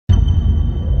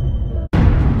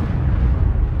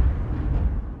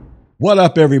What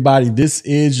up, everybody? This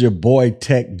is your boy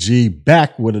Tech G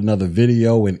back with another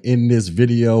video. And in this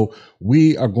video,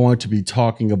 we are going to be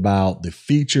talking about the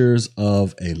features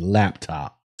of a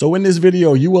laptop. So in this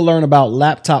video, you will learn about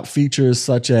laptop features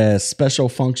such as special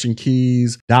function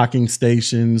keys, docking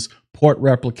stations, port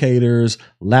replicators,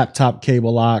 laptop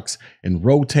cable locks, and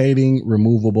rotating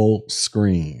removable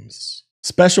screens.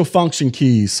 Special function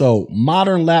keys. So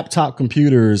modern laptop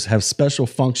computers have special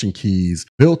function keys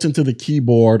built into the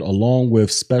keyboard along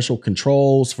with special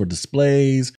controls for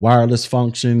displays, wireless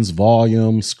functions,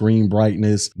 volume, screen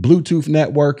brightness, Bluetooth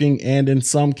networking, and in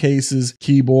some cases,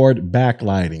 keyboard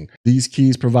backlighting. These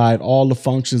keys provide all the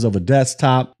functions of a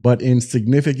desktop, but in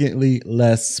significantly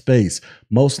less space.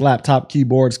 Most laptop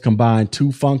keyboards combine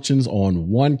two functions on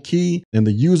one key, and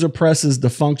the user presses the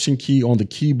function key on the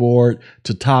keyboard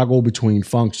to toggle between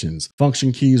functions.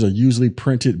 Function keys are usually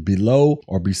printed below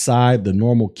or beside the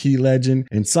normal key legend,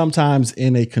 and sometimes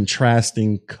in a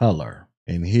contrasting color.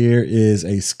 And here is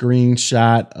a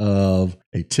screenshot of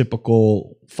a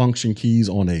typical function keys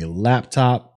on a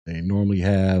laptop. They normally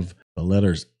have the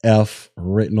letters F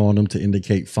written on them to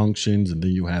indicate functions, and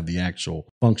then you have the actual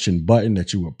function button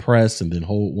that you would press and then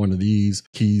hold one of these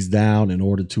keys down in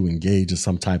order to engage in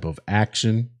some type of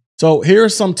action. So here are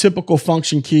some typical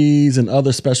function keys and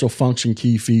other special function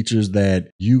key features that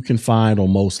you can find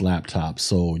on most laptops.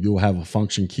 So you'll have a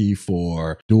function key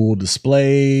for dual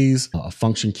displays, a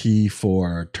function key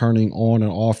for turning on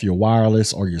and off your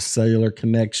wireless or your cellular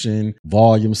connection,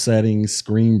 volume settings,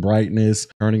 screen brightness,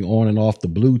 turning on and off the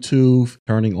Bluetooth,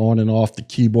 turning on and off the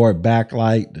keyboard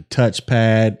backlight, the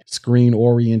touchpad, screen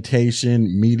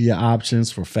orientation, media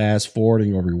options for fast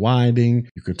forwarding or rewinding.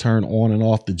 You can turn on and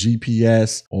off the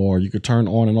GPS, or you could turn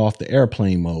on and off the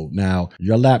airplane mode. Now,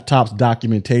 your laptop's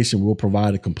documentation will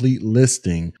provide a complete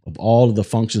listing of all of the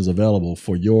functions available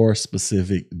for your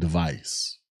specific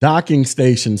device. Docking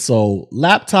station. So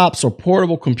laptops are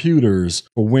portable computers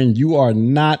for when you are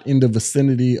not in the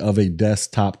vicinity of a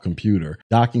desktop computer.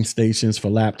 Docking stations for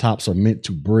laptops are meant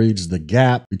to bridge the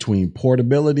gap between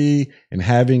portability and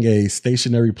having a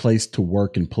stationary place to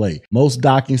work and play. Most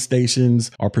docking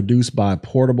stations are produced by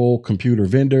portable computer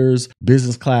vendors.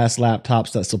 Business class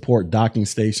laptops that support docking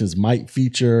stations might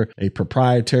feature a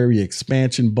proprietary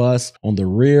expansion bus on the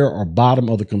rear or bottom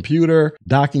of the computer.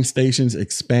 Docking stations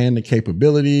expand the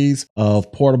capability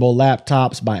of portable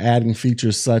laptops by adding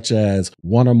features such as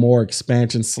one or more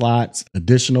expansion slots,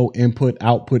 additional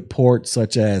input-output ports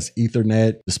such as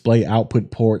Ethernet, display output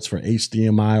ports for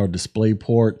HDMI or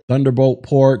DisplayPort, Thunderbolt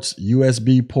ports,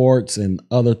 USB ports, and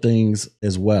other things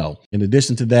as well. In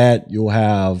addition to that, you'll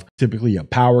have typically a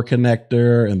power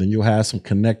connector, and then you'll have some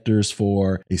connectors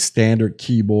for a standard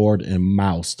keyboard and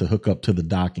mouse to hook up to the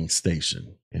docking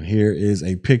station. And here is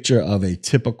a picture of a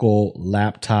typical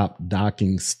laptop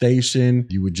docking station.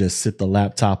 You would just sit the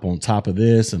laptop on top of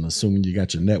this, and assuming you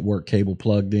got your network cable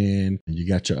plugged in and you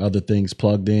got your other things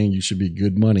plugged in, you should be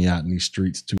good money out in these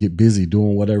streets to get busy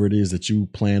doing whatever it is that you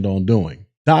planned on doing.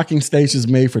 Docking stations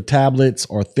made for tablets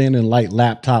or thin and light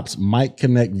laptops might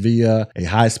connect via a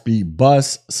high-speed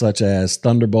bus such as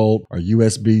Thunderbolt or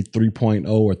USB 3.0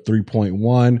 or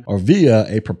 3.1, or via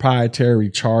a proprietary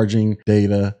charging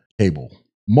data cable.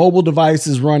 Mobile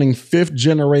devices running 5th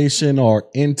generation or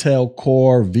Intel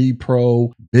Core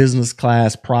vPro business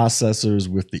class processors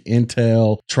with the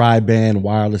Intel Tri-Band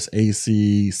Wireless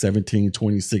AC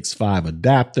 17265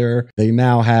 adapter. They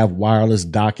now have wireless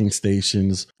docking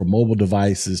stations for mobile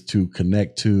devices to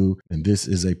connect to. And this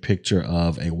is a picture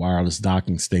of a wireless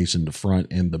docking station, the front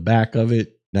and the back of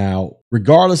it. Now,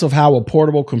 regardless of how a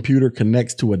portable computer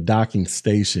connects to a docking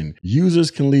station,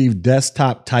 users can leave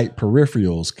desktop-type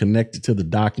peripherals connected to the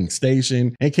docking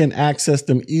station and can access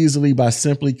them easily by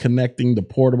simply connecting the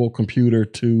portable computer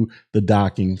to the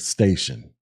docking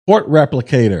station. Port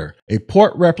replicator. A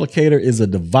port replicator is a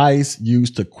device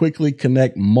used to quickly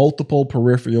connect multiple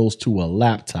peripherals to a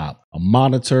laptop. A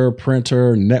monitor,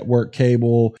 printer, network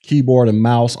cable, keyboard, and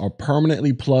mouse are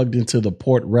permanently plugged into the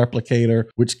port replicator,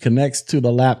 which connects to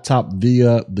the laptop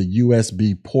via the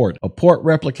USB port. A port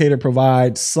replicator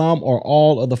provides some or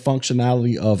all of the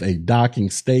functionality of a docking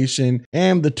station,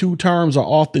 and the two terms are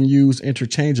often used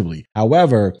interchangeably.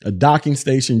 However, a docking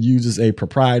station uses a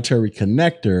proprietary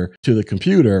connector to the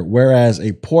computer, whereas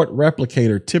a port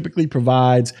replicator typically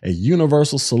provides a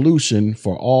universal solution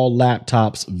for all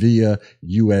laptops via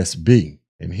USB.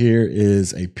 And here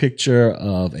is a picture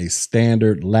of a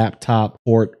standard laptop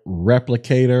port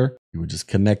replicator. You would just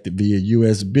connect it via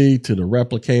USB to the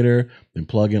replicator, then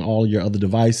plug in all your other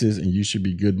devices, and you should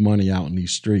be good money out in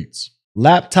these streets.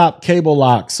 Laptop cable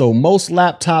lock. So most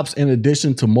laptops, in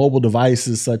addition to mobile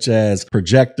devices such as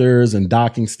projectors and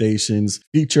docking stations,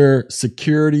 feature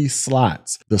security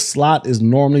slots. The slot is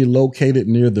normally located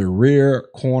near the rear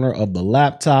corner of the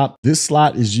laptop. This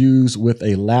slot is used with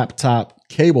a laptop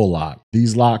cable lock.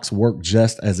 These locks work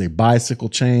just as a bicycle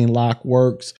chain lock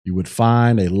works. You would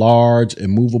find a large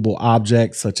immovable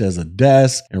object such as a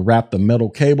desk and wrap the metal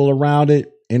cable around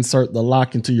it. Insert the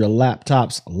lock into your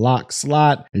laptop's lock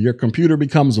slot, and your computer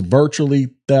becomes virtually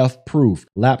theft-proof.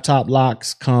 Laptop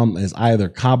locks come as either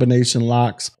combination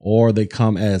locks or they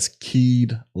come as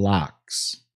keyed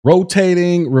locks.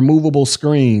 Rotating removable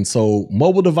screens. So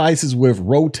mobile devices with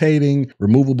rotating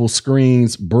removable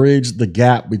screens bridge the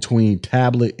gap between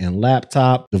tablet and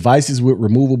laptop. Devices with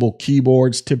removable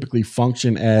keyboards typically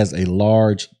function as a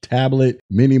large tablet.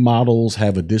 Many models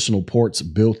have additional ports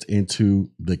built into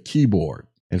the keyboard.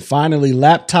 And finally,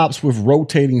 laptops with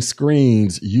rotating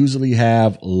screens usually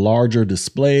have larger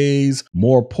displays,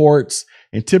 more ports,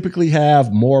 and typically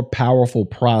have more powerful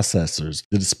processors.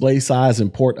 The display size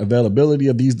and port availability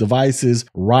of these devices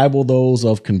rival those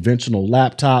of conventional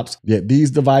laptops, yet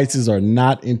these devices are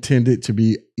not intended to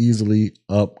be easily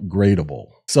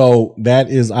upgradable. So that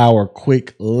is our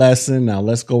quick lesson. Now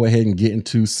let's go ahead and get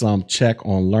into some check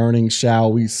on learning,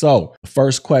 shall we? So the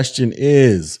first question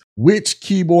is, which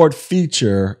keyboard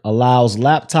feature allows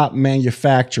laptop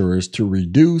manufacturers to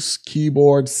reduce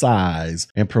keyboard size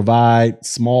and provide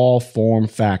small form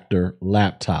factor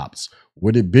laptops?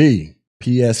 Would it be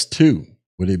PS2?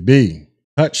 Would it be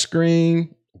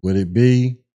touchscreen? Would it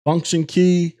be function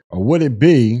key? Or would it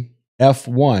be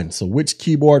F1? So which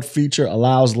keyboard feature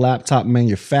allows laptop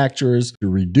manufacturers to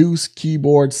reduce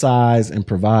keyboard size and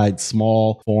provide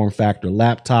small form factor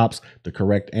laptops? The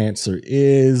correct answer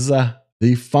is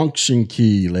the function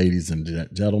key, ladies and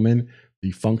gentlemen.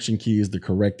 The function key is the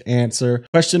correct answer.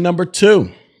 Question number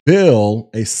 2.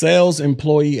 Bill, a sales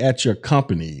employee at your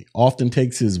company, often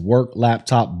takes his work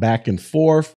laptop back and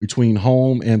forth between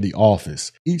home and the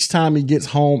office. Each time he gets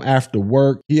home after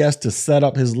work, he has to set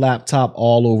up his laptop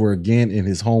all over again in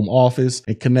his home office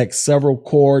and connect several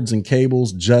cords and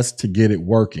cables just to get it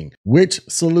working. Which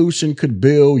solution could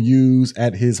Bill use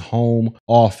at his home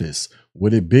office?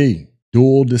 Would it be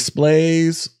dual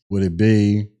displays? Would it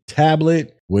be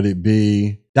tablet? Would it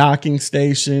be docking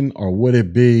station? Or would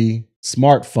it be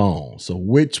smartphone? So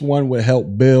which one would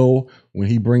help Bill when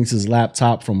he brings his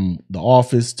laptop from the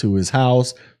office to his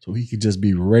house so he could just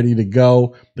be ready to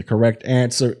go? The correct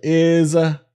answer is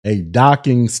a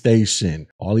docking station.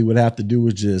 All he would have to do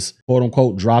is just quote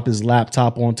unquote drop his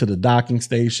laptop onto the docking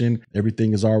station.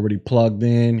 Everything is already plugged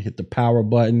in, hit the power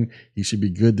button. He should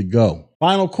be good to go.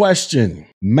 Final question.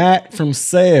 Matt from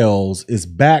sales is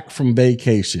back from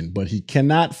vacation, but he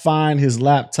cannot find his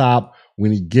laptop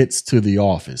when he gets to the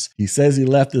office. He says he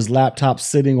left his laptop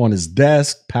sitting on his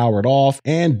desk, powered off,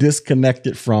 and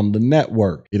disconnected from the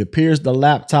network. It appears the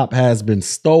laptop has been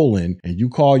stolen, and you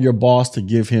call your boss to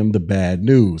give him the bad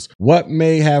news. What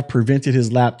may have prevented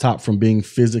his laptop from being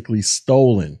physically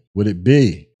stolen? Would it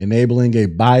be enabling a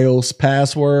BIOS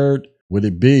password? Would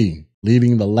it be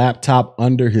leaving the laptop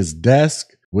under his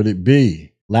desk? Would it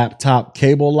be laptop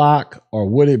cable lock? Or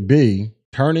would it be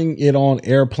turning it on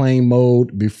airplane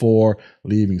mode before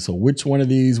leaving? So which one of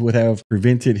these would have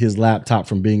prevented his laptop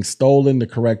from being stolen? The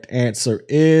correct answer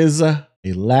is a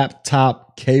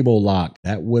laptop cable lock.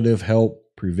 That would have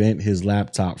helped prevent his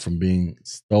laptop from being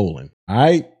stolen. All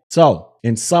right. So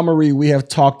in summary, we have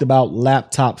talked about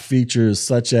laptop features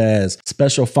such as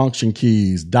special function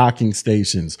keys, docking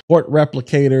stations, port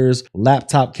replicators,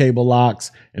 laptop cable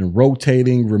locks, and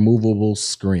rotating removable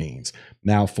screens.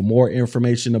 Now, for more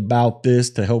information about this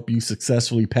to help you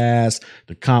successfully pass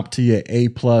the CompTIA A+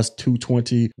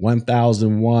 220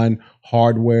 1001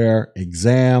 hardware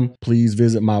exam, please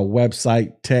visit my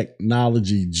website,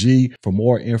 Technology G, for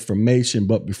more information.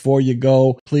 But before you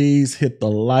go, please hit the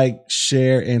like,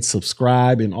 share, and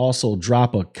subscribe, and also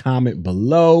drop a comment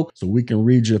below so we can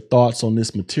read your thoughts on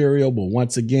this material. But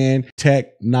once again,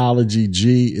 Technology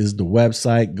G is the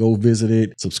website. Go visit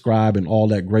it, subscribe, and all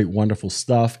that great, wonderful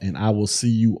stuff. And I will see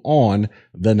you on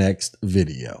the next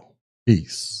video.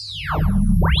 Peace.